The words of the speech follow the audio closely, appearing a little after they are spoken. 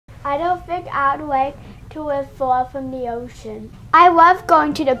I don't think I'd like to live far from the ocean. I love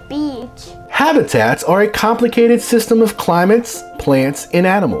going to the beach. Habitats are a complicated system of climates, plants, and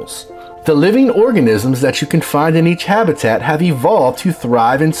animals. The living organisms that you can find in each habitat have evolved to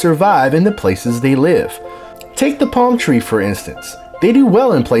thrive and survive in the places they live. Take the palm tree for instance. They do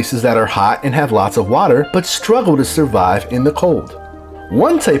well in places that are hot and have lots of water, but struggle to survive in the cold.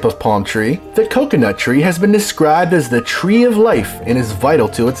 One type of palm tree, the coconut tree, has been described as the tree of life and is vital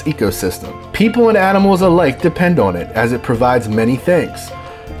to its ecosystem. People and animals alike depend on it as it provides many things.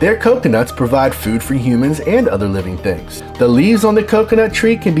 Their coconuts provide food for humans and other living things. The leaves on the coconut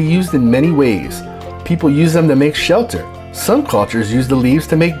tree can be used in many ways. People use them to make shelter. Some cultures use the leaves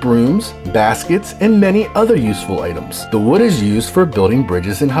to make brooms, baskets, and many other useful items. The wood is used for building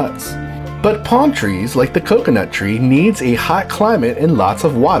bridges and huts. But palm trees, like the coconut tree, needs a hot climate and lots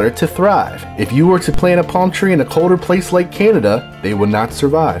of water to thrive. If you were to plant a palm tree in a colder place like Canada, they would not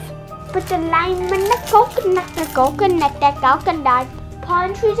survive. But the lime and the coconut.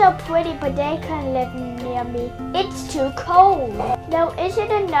 Palm trees are pretty, but they can't live near me. It's too cold. There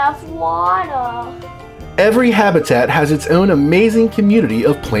isn't enough water. Every habitat has its own amazing community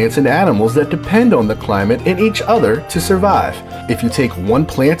of plants and animals that depend on the climate and each other to survive. If you take one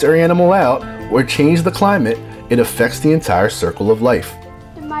plant or animal out or change the climate, it affects the entire circle of life.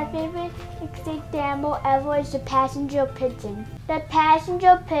 My favorite extinct animal ever is the passenger pigeon. The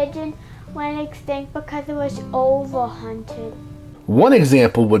passenger pigeon went extinct because it was overhunted. One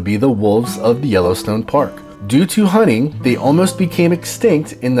example would be the wolves of the Yellowstone Park. Due to hunting, they almost became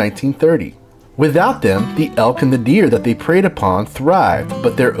extinct in 1930. Without them, the elk and the deer that they preyed upon thrived,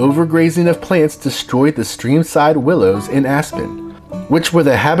 but their overgrazing of plants destroyed the streamside willows and aspen, which were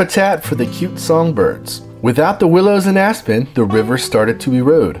the habitat for the cute songbirds. Without the willows and aspen, the river started to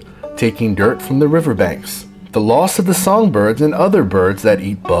erode, taking dirt from the riverbanks. The loss of the songbirds and other birds that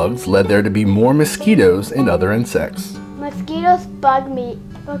eat bugs led there to be more mosquitoes and other insects. Mosquitoes bug me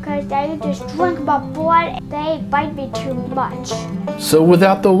because they just drink my blood. They bite me too much. So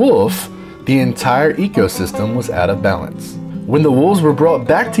without the wolf, the entire ecosystem was out of balance. When the wolves were brought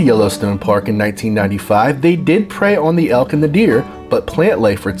back to Yellowstone Park in 1995, they did prey on the elk and the deer, but plant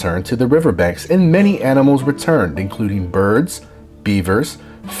life returned to the riverbanks and many animals returned, including birds, beavers,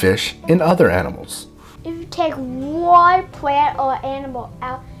 fish, and other animals. If you take one plant or animal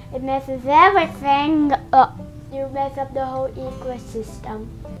out, it messes everything up. You mess up the whole ecosystem.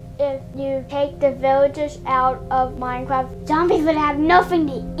 If you take the villagers out of Minecraft, zombies would have nothing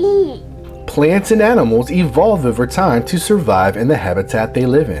to eat. Plants and animals evolve over time to survive in the habitat they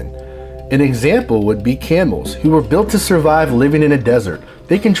live in. An example would be camels, who were built to survive living in a desert.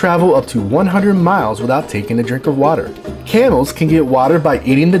 They can travel up to 100 miles without taking a drink of water. Camels can get water by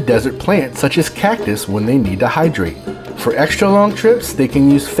eating the desert plants such as cactus when they need to hydrate. For extra long trips, they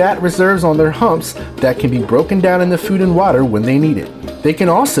can use fat reserves on their humps that can be broken down into food and water when they need it. They can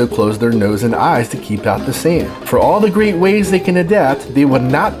also close their nose and eyes to keep out the sand. For all the great ways they can adapt, they would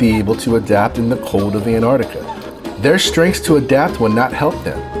not be able to adapt in the cold of Antarctica. Their strengths to adapt would not help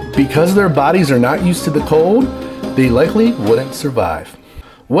them. Because their bodies are not used to the cold, they likely wouldn't survive.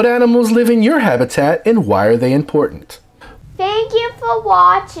 What animals live in your habitat and why are they important? Thank you for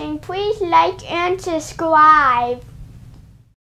watching. Please like and subscribe.